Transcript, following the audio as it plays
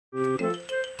Howdy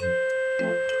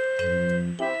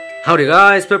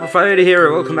guys, Pepper Fighty here,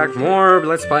 welcome back for more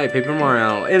Let's Play Paper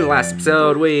Mario. In the last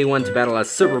episode, we went to battle as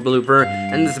Super Blooper,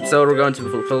 and in this episode we're going to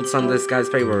fulfill some of this guy's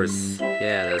favors.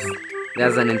 Yeah,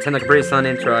 that's a Nintendo Capri Sun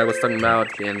intro I was talking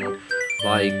about in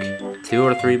like 2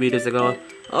 or 3 videos ago.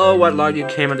 Oh, what luck, you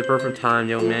came at the perfect time,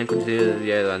 young man could do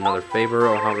yet another favor,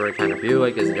 or how very kind of you. I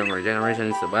guess the younger generation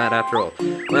is so bad after all.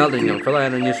 Well, then young fella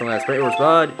had unusual ass favors,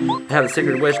 but I have a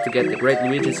secret wish to get the great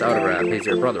Luigi's autograph. He's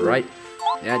your brother, right?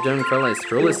 That young fella is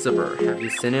truly super. Have you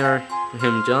seen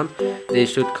him jump? They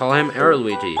should call him Air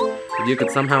Luigi. If you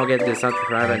could somehow get this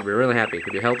autograph, I'd be really happy.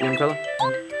 Could you help, young fella?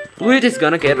 Luigi's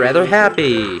gonna get rather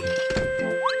happy.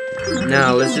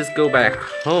 Now, let's just go back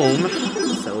home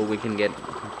so we can get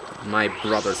my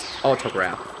brother's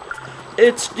autograph.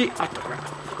 It's the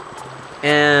autograph.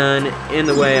 And in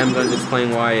the way, I'm going to explain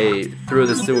why through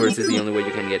the sewers is the only way you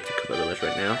can get to Koopa Village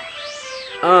right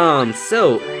now.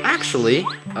 So, actually,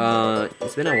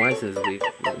 it's been a while since we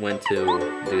went to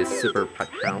the Super Pet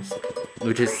House,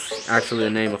 which is actually the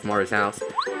name of Mario's house.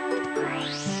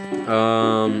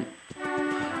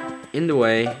 In the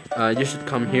way, you should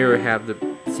come here and have the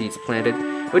seeds planted.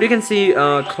 But you can see,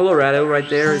 Colorado right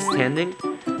there is standing,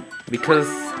 because,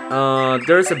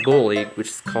 there's a bully, which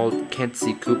is called Can't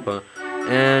See Koopa,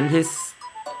 and his,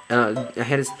 had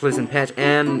his pleasant patch,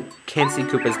 and Can't See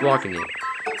Koopa is blocking it.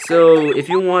 So, if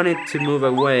you wanted to move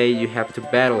away, you have to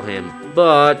battle him.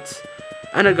 But,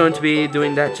 I'm not going to be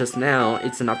doing that just now.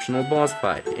 It's an optional boss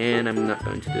fight, and I'm not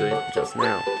going to do it just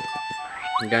now.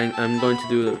 I'm going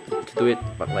to do it,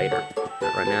 but later.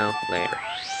 Not right now, later.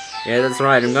 Yeah, that's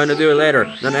right, I'm going to do it later.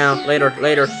 Not now, later.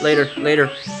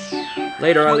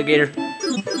 Later, alligator.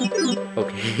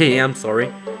 Okay, I'm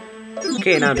sorry.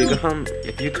 Okay, now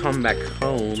if you come back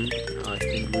home, I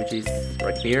think Luigi's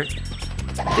right here.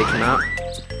 Take him out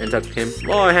and talk to him.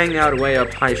 Oh, hanging out way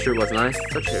up high sure was nice.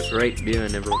 Such a great view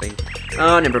and everything.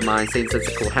 Oh, never mind. Saying such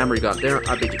a cool hammer you got there,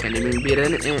 I bet you can't even beat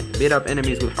up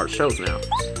enemies with hard shells now.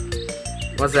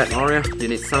 What's that, Mario? Do you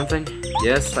need something?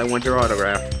 Yes, I want your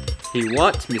autograph. He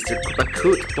what? Mr. Koopa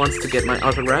Koot wants to get my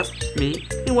autograph? Me?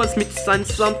 He wants me to sign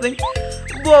something?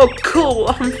 Whoa, cool!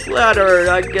 I'm flattered.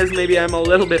 I guess maybe I'm a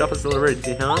little bit of a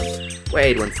celebrity, huh?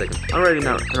 Wait 1 second. I'm ready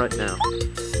now, right now.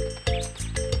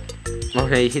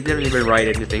 Okay, he didn't even write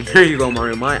anything. Here you go,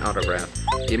 Mario, my autograph.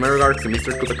 Give my regards to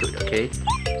Mr. Koopa Koot, okay?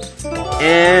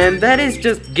 And that is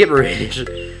just gibberish.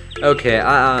 Okay,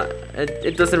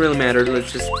 it doesn't really matter.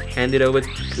 Let's just hand it over to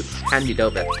Koopa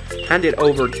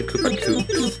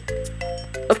Koot.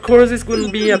 Of course, this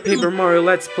wouldn't be a Paper Mario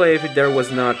Let's Play if there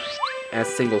was not a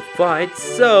single fight.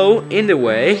 So, in the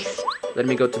way, let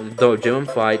me go to the dojo and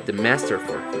fight the master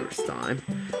for the first time.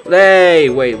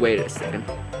 Wait a second.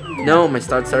 No, my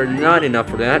stats are not enough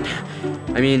for that.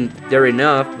 I mean, they're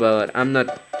enough, but I'm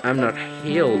not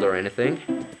healed or anything.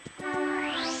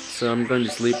 So I'm going to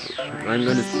sleep. I'm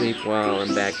going to sleep while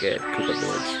I'm back at Koopa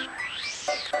Village.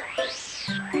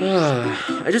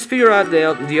 I just figured out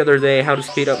the other day how to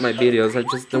speed up my videos. I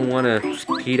just don't want to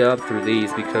speed up through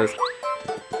these because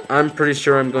I'm pretty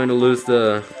sure I'm going to lose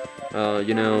the,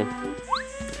 you know.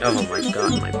 Oh my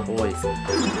god, my voice.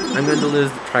 I'm going to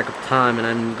lose the track of time, and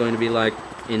I'm going to be like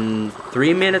in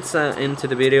 3 minutes into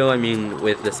the video, I mean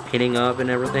with the speeding up and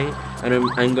everything, and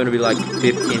I'm going to be like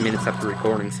 15 minutes after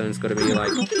recording, so it's going to be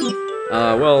like,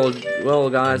 well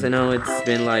guys, I know it's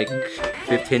been like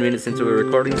 15 minutes into a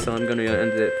recording, so I'm going to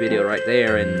end the video right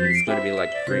there, and it's going to be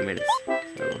like 3 minutes, so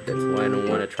that's why I don't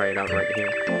want to try it out right here.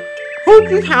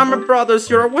 Holy hammer brothers,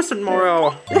 you're a wizard,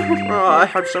 Mario! I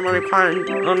have so many fine,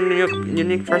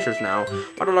 unique treasures now.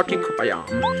 What a lucky Koopa I am.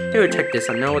 Here, take this.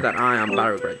 I know that I am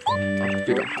very grateful. Oh,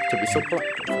 you don't have to be so polite.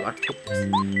 I take this.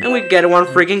 And we get 1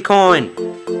 freaking coin!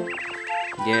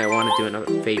 Yeah, I want to do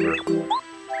another favor.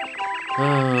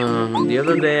 The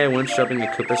other day I went shopping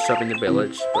at Koopa's shop in the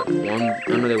village, but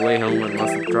on the way home I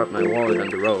must have dropped my wallet on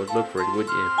the road. Look for it, would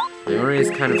you? My memory is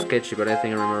kind of sketchy, but I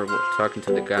think I remember talking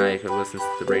to the guy who listens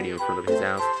to the radio in front of his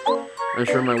house. I'm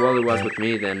sure my wallet was with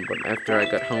me then, but after I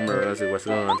got home I realized it was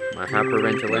gone. My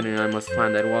hyperventilating I must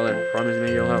find that wallet. Promise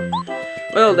me you'll help.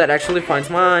 Well, that actually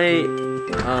finds my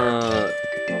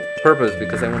purpose,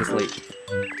 because I want to sleep.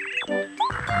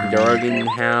 Jargon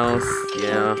house,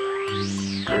 yeah.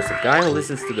 There's a guy who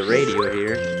listens to the radio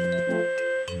here.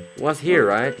 It was here,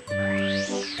 right? I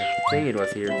think it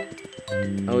was here.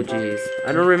 Oh jeez,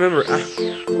 I don't remember.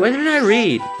 When did I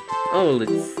read? Oh,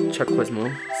 let's check quest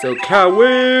mode. So,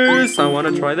 quiz! I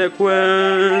wanna try the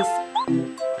quiz!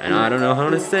 And I don't know how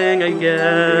to sing, I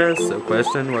guess. So,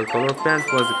 question, what color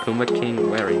pants was the Koopa King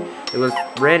wearing? It was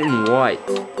red and white.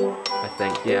 I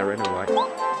think, yeah, red and white.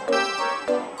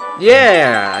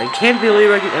 Yeah, I can't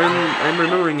believe I'm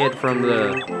remembering it from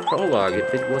the prologue.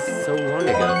 It was so long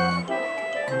ago.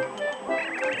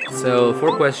 So,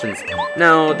 4 questions.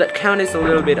 Now, that count is a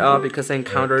little bit off because I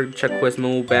encountered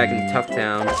Chaquismo back in Tough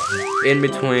Town in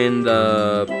between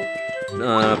the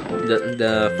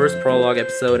first prologue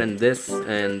episode and this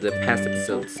and the past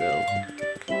episode, so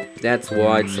that's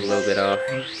why it's a little bit off.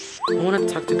 I want to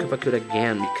talk to Koopa Koot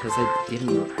again because I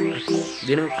didn't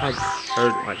quite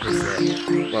heard what he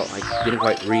said. Well, I didn't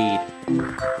quite read.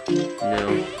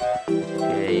 No.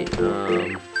 Okay,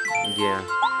 yeah.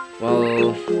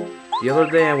 Well, the other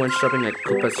day I went shopping at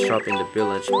Koopa's shop in the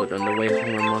village, but on the way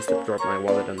home I must have dropped my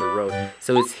wallet on the road.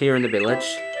 So it's here in the village.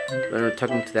 I'm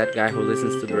talking to that guy who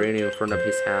listens to the radio in front of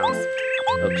his house.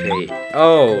 Okay.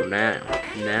 Oh, now.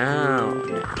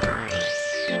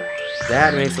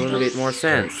 That makes a little bit more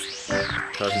sense.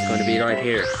 Because it's going to be right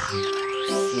here.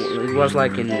 It was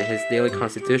like in his daily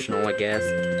constitutional, I guess.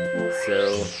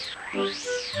 So, it's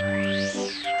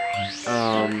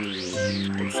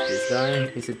this guy?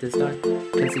 Is it this guy?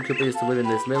 Can see Koopa used to live in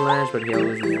this village, but he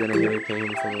always is gonna hear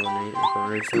paying someone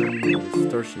for his son. He's an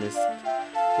extortionist.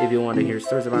 If you want to hear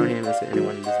stories about him, ask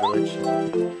anyone in this village.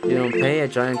 If you don't pay, a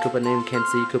giant Koopa named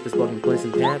Kenzie Koopa's walking poison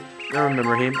path. I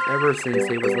remember him. Ever since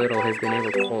he was little, he's been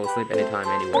able to fall asleep anytime,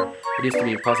 anywhere. It used to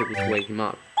be impossible to wake him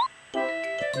up.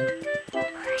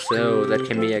 So that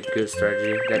can be a good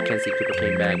strategy. That Kenzie Koopa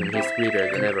came back and he's greedier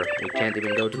than ever. We can't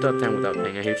even go to Top Town without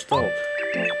paying a huge toll.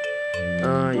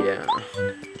 Yeah.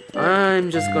 I'm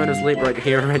just going to sleep right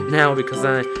here, right now, because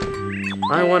I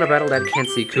want to battle that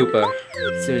Kenzie Koopa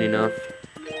soon enough.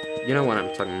 You know what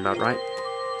I'm talking about, right?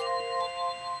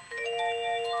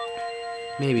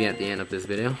 Maybe at the end of this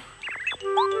video.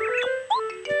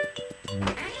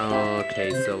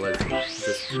 Okay, so let's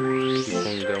just keep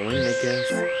on going, I guess.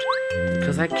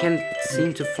 Because I can't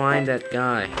seem to find that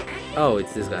guy. Oh,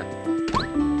 it's this guy.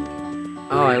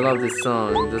 Oh, I love this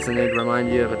song. Doesn't it remind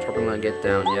you of a tropical night? Get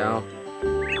down, yo?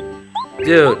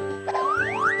 Dude!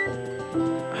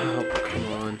 Oh, come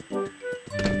on.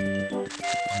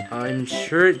 I'm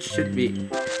sure it should be...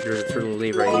 There's a turtle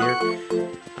leaf right here.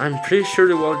 I'm pretty sure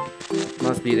the wallet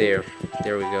must be there.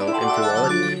 There we go. Empty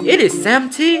wallet. It is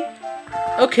empty?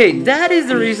 Okay, that is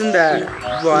the reason that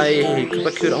why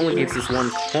Koopa Koot only gives us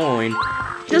 1 coin.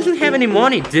 He doesn't have any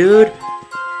money, dude.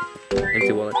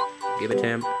 Empty wallet. Give it to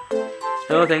him.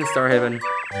 Oh, thanks, Star Heaven.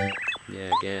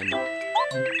 Yeah, again.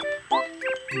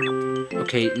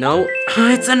 Okay, no.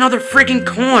 It's another freaking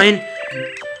coin!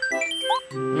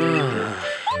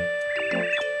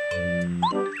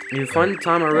 If you find the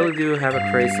time, I really do have a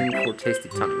craving for tasty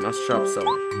tonic. Must shop some.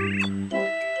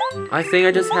 I think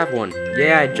I just have one.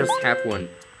 Yeah, I just have one.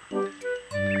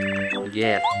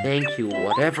 Yeah, thank you.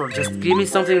 Whatever. Just give me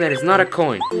something that is not a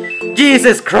coin.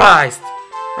 Jesus Christ!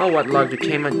 Oh, what luck you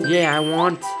came at. Yeah, I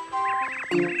want.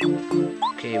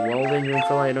 Okay, well then, young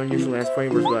fella, I don't usually ask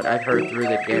favors, but I've heard through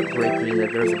the grapevine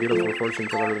that there's a beautiful fortune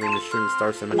teller living in the shooting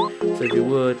star summit. So if you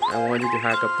would, I want you to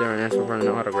hack up there and ask for an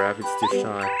autograph. It's too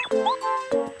shy.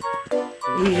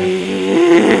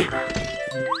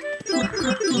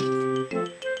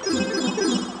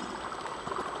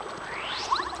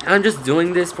 I'm just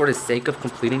doing this for the sake of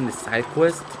completing the side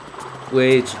quest,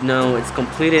 which, no, it's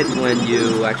completed when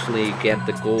you actually get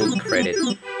the gold credit,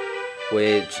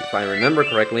 which, if I remember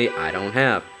correctly, I don't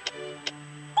have.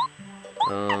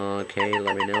 Okay,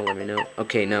 let me know.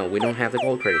 Okay, no, we don't have the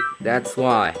gold credit. That's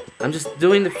why. I'm just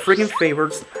doing the friggin'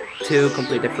 favors to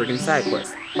complete the friggin' side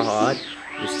quest, but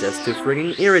it's just too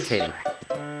friggin' irritating.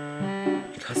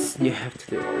 Because you have to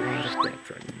do a lot of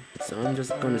backtracking. So I'm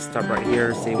just gonna stop right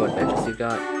here, see what badges you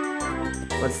got.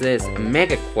 What's this? A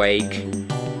Mega Quake.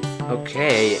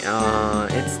 Okay,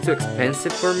 it's too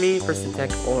expensive for me. First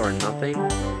attack all or nothing.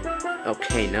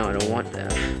 Okay, no, I don't want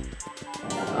that.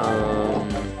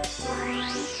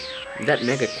 That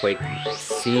Mega Quake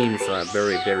seems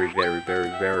very attractive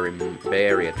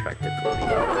for me.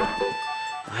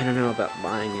 I don't know about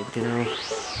buying it, you know.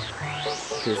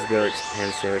 It's very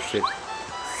expensive. I should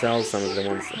sell some of the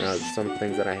ones, some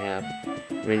things that I have.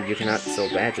 I mean, you cannot sell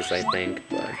badges, I think,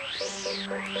 but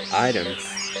items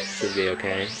should be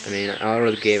okay. I mean, I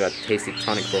already gave a tasty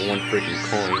tonic for 1 freaking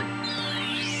coin,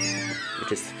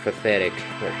 which is pathetic,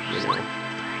 but you know.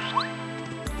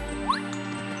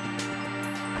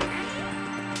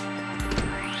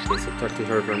 Okay, so talk to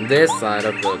her from this side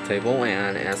of the table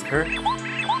and ask her.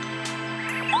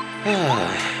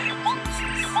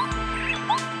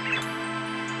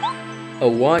 Oh,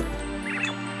 what?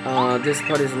 This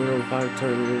part is a little blah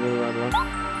blah.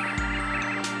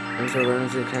 I'm sorry, but I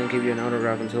can't give you an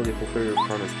autograph until you fulfill your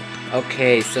promise.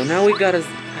 Okay, so now we gotta.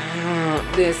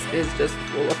 This is just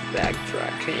full of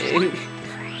backtracking.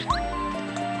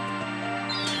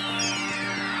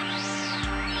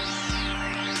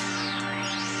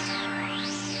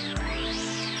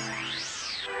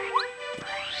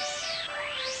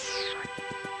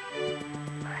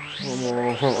 Come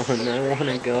on, I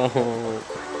wanna go.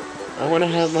 I wanna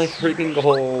have my freaking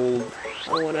gold.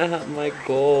 I wanna have my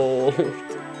gold.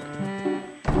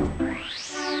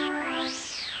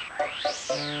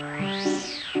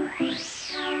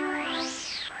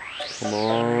 Come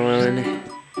on.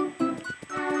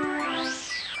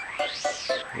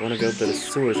 I wanna go to the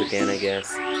sewers again, I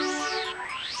guess.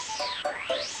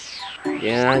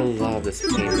 Yeah, I love this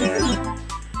game dash.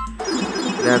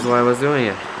 That's why I was doing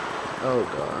it. Oh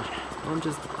gosh. I'm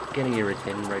just getting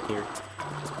irritated right here.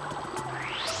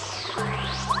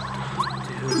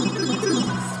 Dude,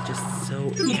 it's just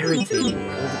so irritating.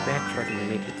 All the backtracking to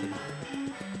make it to...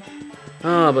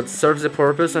 Oh, but serves the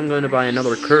purpose. I'm going to buy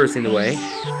another curse in the way.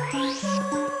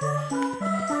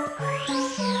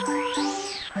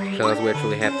 Because we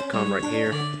actually have to come right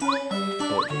here.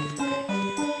 Oh, okay.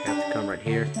 Have to come right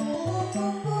here.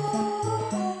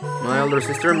 My older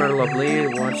sister, my lovely,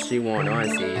 what she want? Oh, I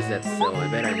see. Is that so? I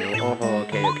bet I know. Oh,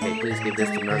 okay, okay. Please give this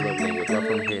to my lovely. With love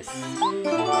from his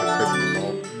Christmas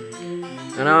ball.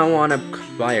 And I want to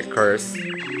buy a curse,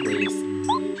 please.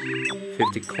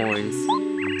 50 coins.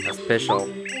 A special.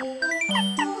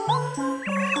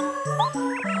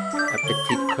 A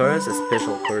petite curse, a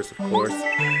special curse, of course.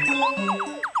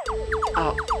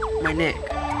 Oh, my neck.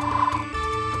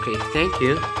 Okay, thank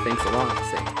you. Thanks a lot,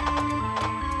 say.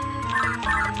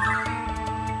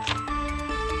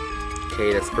 Okay,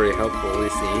 that's pretty helpful, we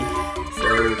see. So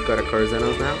we've got a curse on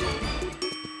us now.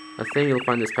 I think you'll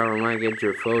find this power might get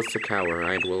your foes to cower.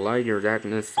 I will light your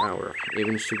darkness hour.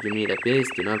 Even should you meet a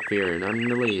beast, do not fear, not in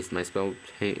the least. My spell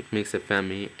makes a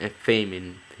famine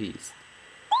feast.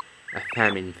 A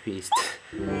famine feast.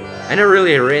 I never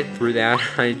really read through that.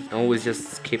 I always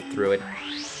just skip through it.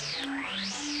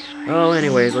 Oh,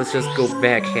 anyways, let's just go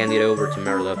back, hand it over to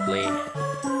Mary Lovely.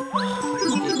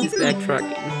 It's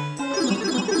backtracking.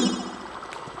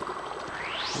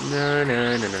 Na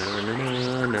na na na na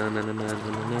na na na na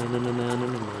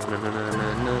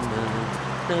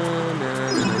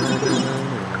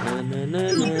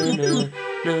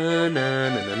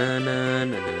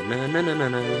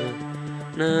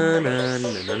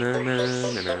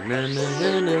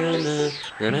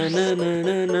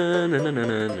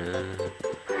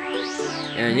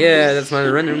and yeah, that's my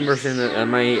rendering version,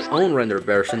 my own render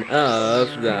version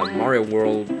of the Mario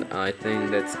World. I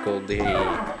think that's called the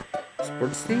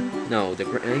sports theme? No,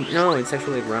 no, it's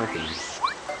actually a ground theme.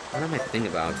 What am I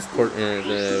thinking about?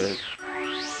 The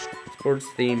sports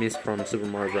theme is from Super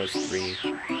Mario Bros. 3.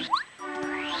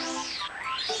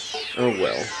 Oh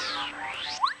well.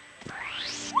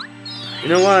 You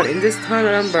know what? In this time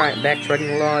that I'm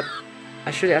backtracking a lot,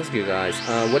 I should ask you guys,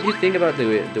 what do you think about the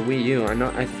Wii U?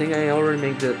 I think I already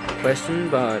made the question,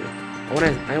 but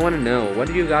I wanna know, what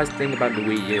do you guys think about the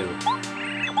Wii U?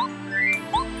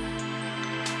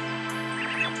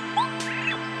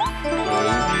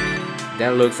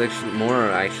 That looks actually more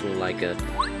like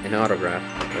an autograph.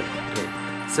 Okay.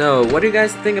 So, what do you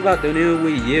guys think about the new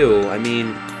Wii U? I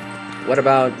mean, what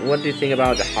do you think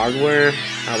about the hardware?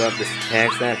 How about the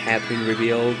specs that have been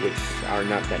revealed, which are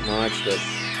not that much, but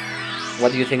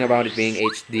what do you think about it being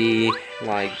HD?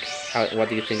 Like, what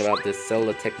do you think about this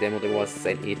Zelda tech demo that was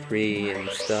at E3 and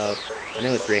stuff? I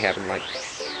know E3 happened like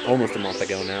almost a month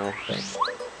ago now, but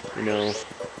you know.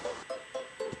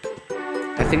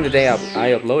 I think the day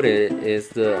I upload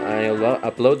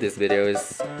this video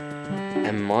is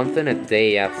a month and a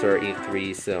day after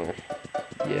E3, so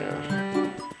yeah.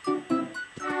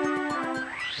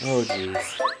 Oh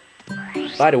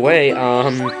jeez. By the way, I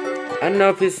don't know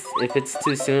if it's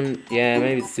too soon. Yeah,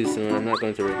 maybe it's too soon. I'm not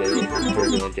going to reveal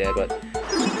it yet, but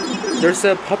there's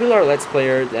a popular Let's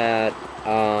Player that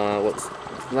what's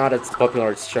not as popular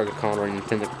as Shaka Khan or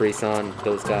Nintendo Capri-san,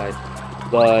 those guys.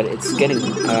 But it's getting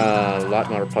a lot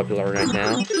more popular right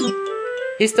now.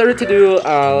 He started to do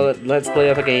a Let's Play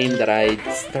of a game that I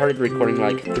started recording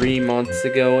like 3 months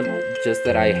ago, just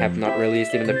that I have not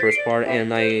released even the first part,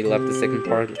 and I left the second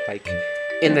part like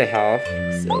in the half,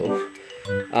 so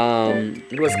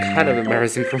it was kind of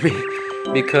embarrassing for me,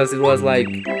 because it was like,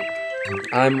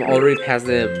 I'm already past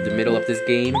the middle of this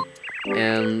game,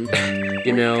 and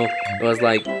you know, it was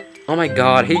like, oh my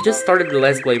god, he just started the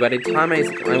Let's Play. By the time I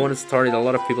want to start it, a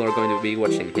lot of people are going to be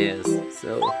watching his.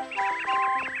 So,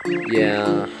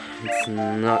 yeah, it's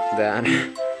not that.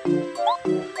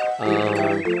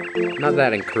 Not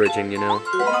that encouraging, you know.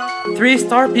 3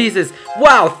 star pieces.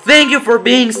 Wow, thank you for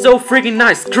being so freaking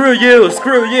nice. Screw you,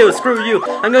 screw you, screw you.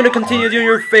 I'm going to continue doing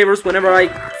your favors whenever I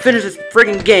finish this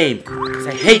freaking game. Because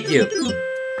I hate you.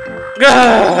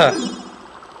 Ugh.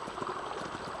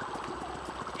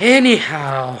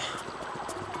 Anyhow.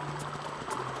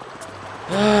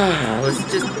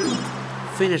 Let's just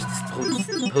finish this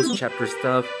post-chapter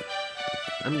stuff.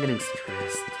 I'm getting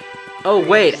stressed. Oh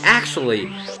wait,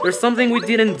 actually, there's something we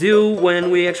didn't do when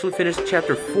we actually finished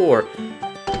chapter 4.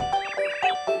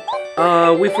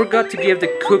 We forgot to give the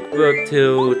cookbook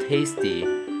to Tasty.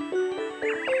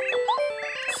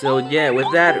 So yeah,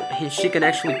 with that, she can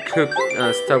actually cook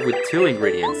stuff with 2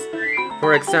 ingredients.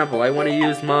 For example, I want to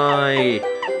use my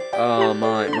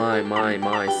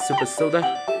super soda.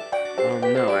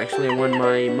 No, actually I want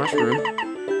my mushroom.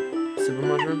 Super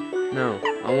mushroom? No,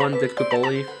 I want the Koopa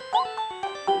leaf.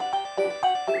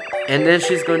 And then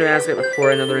she's going to ask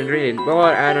for another ingredient. Well,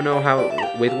 I don't know how,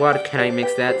 with what can I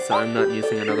mix that, so I'm not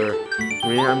using another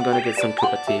ingredient. I'm gonna get some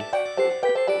Koopa tea.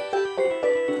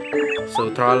 So,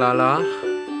 tra-la-la.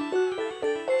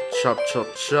 Chop, chop,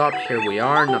 chop. Here we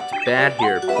are. Not too bad.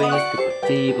 Here, please. Koopa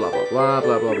tea. Blah, blah, blah,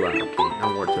 blah, blah, blah. Okay,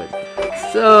 I'm more to it.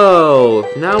 So,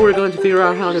 now we're going to figure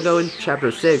out how to go in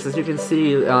chapter 6. As you can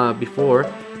see before,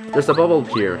 there's a bubble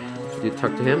here. You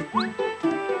talk to him.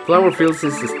 Flower Fields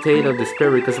is a state of despair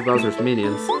because of Bowser's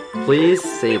minions. Please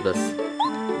save us.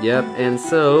 Yep, and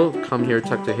so, come here,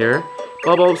 talk to her.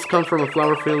 Bubbles come from a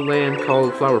flower field land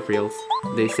called Flower Fields.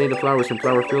 They say the flowers in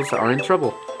Flower Fields are in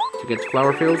trouble. To get to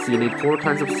Flower Fields, you need 4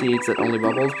 kinds of seeds that only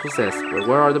Bubbles possess. But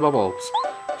where are the Bubbles?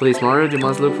 Please, Mario, you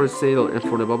must look for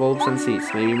the Bubbles and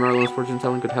seeds. Maybe Marlo's fortune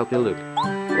telling could help you look.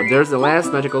 Well, there's the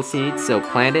last magical seed, so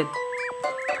plant it.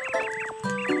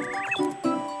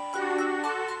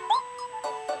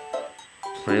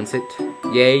 Plants it.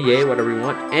 Yay, yay, whatever you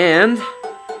want. And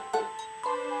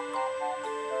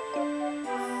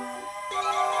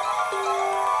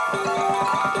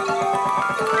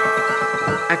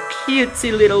a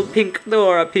cutesy little pink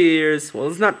door appears. Well,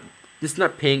 it's not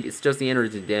pink, it's just the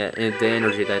energy that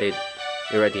it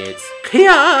irradiates.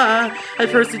 Yeah! At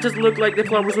first it just looked like the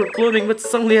flowers were blooming, but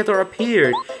suddenly a door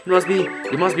appeared. You must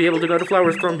be able to go to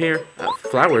flowers from here.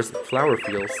 Flower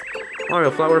fields.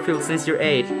 Mario, Flower Fields since you're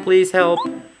 8. Please help.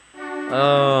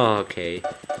 Oh, okay.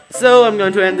 So I'm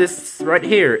going to end this right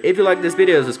here. If you like this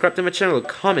video, subscribe to my channel,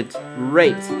 comment,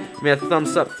 rate, give me a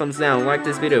thumbs up, thumbs down, like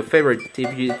this video, favorite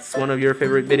if it's one of your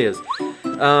favorite videos.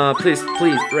 Please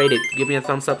rate it. Give me a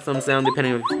thumbs up, thumbs down,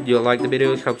 depending if you like the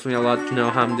video. It helps me a lot to know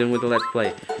how I'm doing with the Let's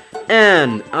Play.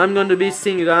 And I'm going to be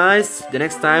seeing you guys the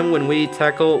next time when we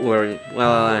tackle, or,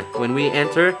 well, when we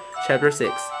enter Chapter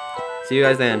 6. See you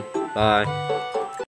guys then. Bye.